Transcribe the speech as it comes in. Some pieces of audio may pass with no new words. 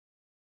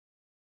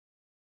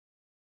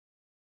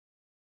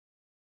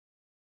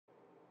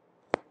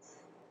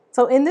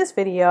So in this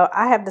video,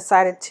 I have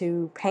decided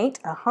to paint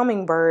a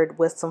hummingbird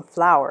with some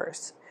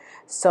flowers.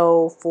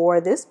 So for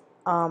this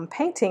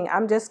painting,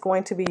 I'm just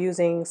going to be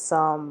using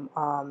some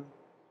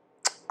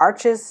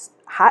Arches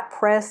hot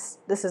press.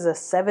 This is a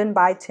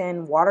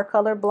 7x10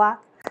 watercolor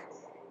block.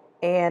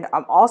 And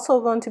I'm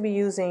also going to be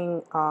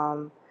using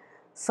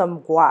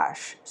some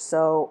gouache.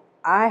 So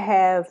I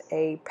have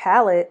a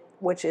palette,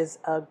 which is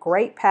a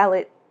great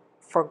palette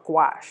for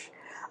gouache.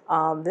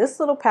 This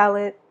little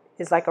palette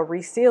is like a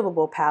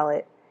resealable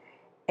palette.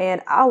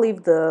 And I'll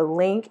leave the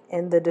link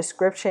in the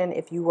description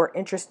if you were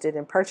interested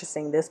in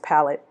purchasing this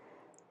palette.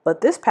 But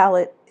this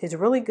palette is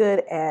really good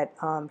at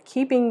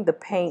keeping the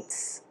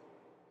paints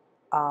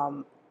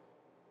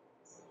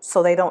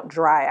so they don't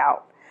dry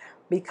out.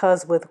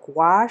 Because with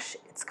gouache,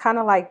 it's kind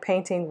of like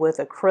painting with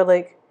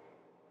acrylic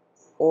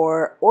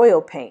or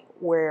oil paint,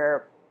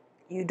 where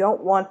you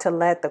don't want to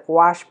let the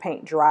gouache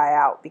paint dry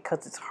out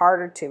because it's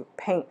harder to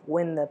paint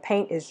when the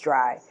paint is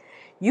dry.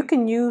 You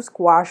can use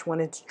gouache when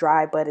it's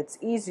dry, but it's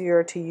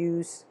easier to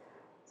use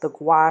the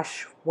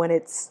gouache when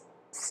it's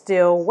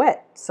still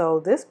wet. So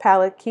this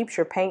palette keeps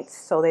your paints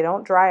so they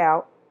don't dry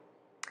out.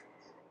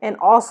 And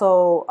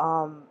also,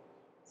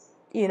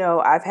 you know,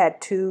 I've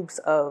had tubes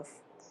of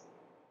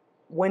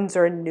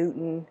Winsor and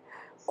Newton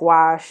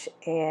gouache,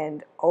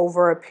 and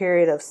over a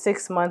period of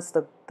 6 months,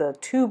 the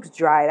tubes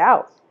dried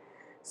out.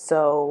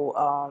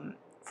 So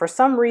for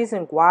some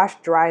reason, gouache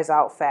dries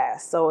out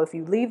fast. So if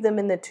you leave them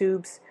in the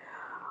tubes,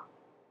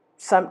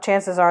 some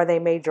chances are they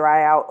may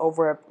dry out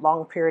over a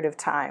long period of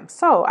time.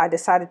 So I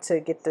decided to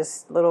get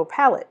this little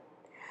palette.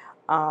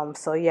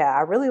 So yeah,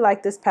 I really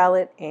like this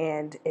palette,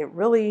 and it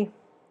really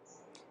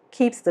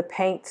keeps the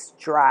paints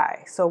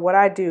dry. So what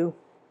I do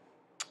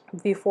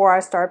before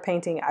I start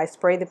painting, I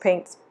spray the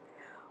paints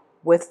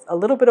with a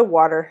little bit of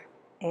water,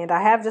 and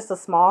I have just a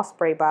small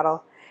spray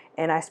bottle,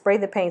 and I spray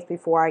the paints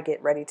before I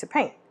get ready to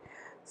paint.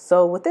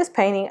 So with this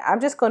painting,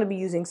 I'm just going to be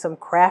using some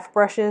craft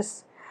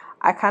brushes.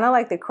 I kind of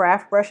like the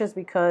craft brushes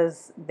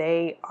because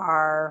they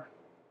are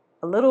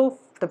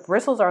the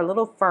bristles are a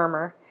little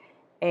firmer,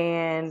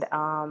 and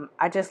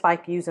I just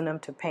like using them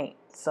to paint.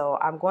 So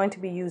I'm going to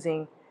be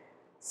using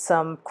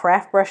some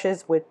craft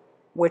brushes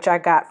which I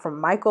got from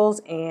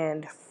Michael's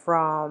and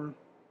from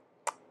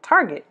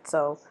Target.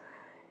 So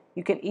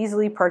you can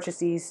easily purchase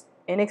these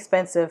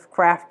inexpensive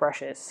craft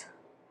brushes.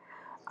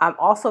 I'm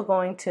also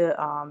going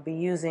to be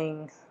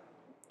using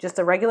just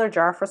a regular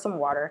jar for some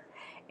water,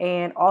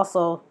 and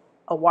also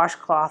a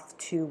washcloth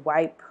to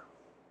wipe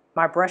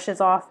my brushes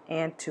off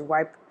and to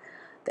wipe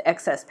the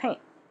excess paint.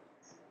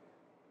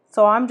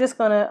 So I'm just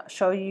going to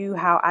show you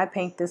how I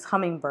paint this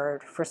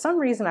hummingbird. For some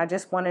reason, I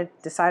just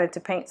decided to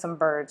paint some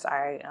birds.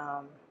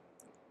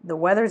 The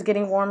weather's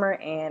getting warmer,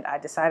 and I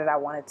decided I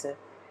wanted to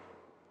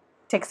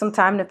take some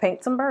time to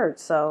paint some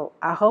birds. So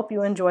I hope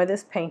you enjoy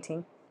this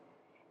painting,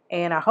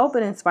 and I hope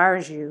it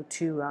inspires you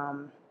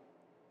to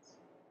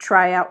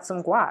try out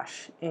some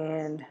gouache.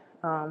 And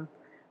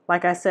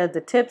like I said,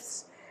 the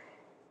tips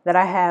that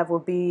I have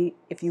would be,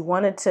 if you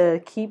wanted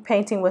to keep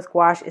painting with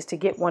gouache, is to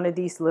get one of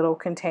these little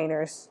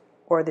containers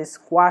or this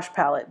gouache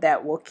palette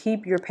that will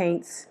keep your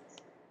paints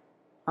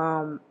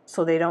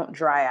so they don't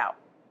dry out.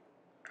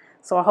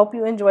 So I hope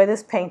you enjoy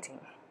this painting.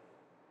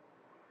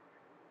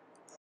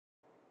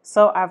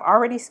 So I've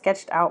already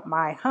sketched out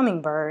my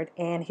hummingbird,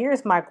 and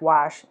here's my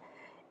gouache.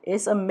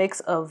 It's a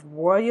mix of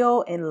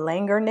Royal and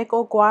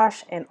Langnickel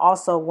gouache, and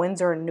also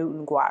Winsor and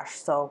Newton gouache.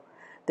 So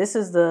this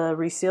is the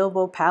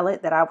resealable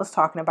palette that I was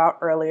talking about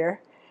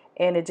earlier,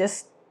 and it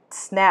just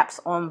snaps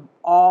on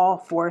all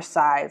 4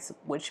 sides,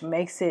 which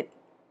makes it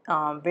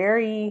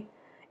very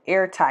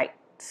airtight,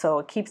 so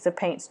it keeps the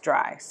paints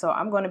dry. So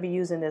I'm going to be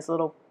using this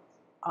little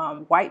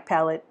white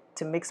palette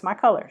to mix my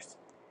colors.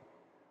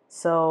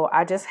 So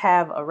I just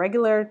have a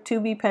regular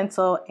 2B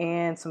pencil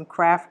and some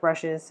craft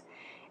brushes,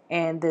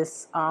 and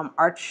this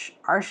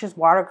Arches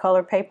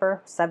watercolor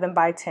paper,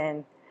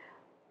 7x10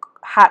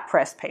 hot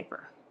press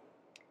paper.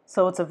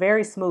 So it's a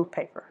very smooth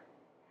paper.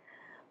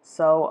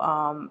 So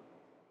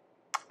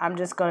I'm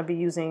just going to be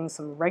using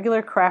some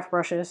regular craft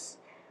brushes,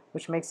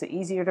 which makes it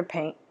easier to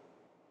paint.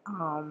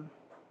 And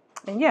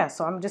yeah,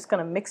 so I'm just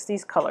going to mix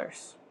these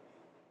colors.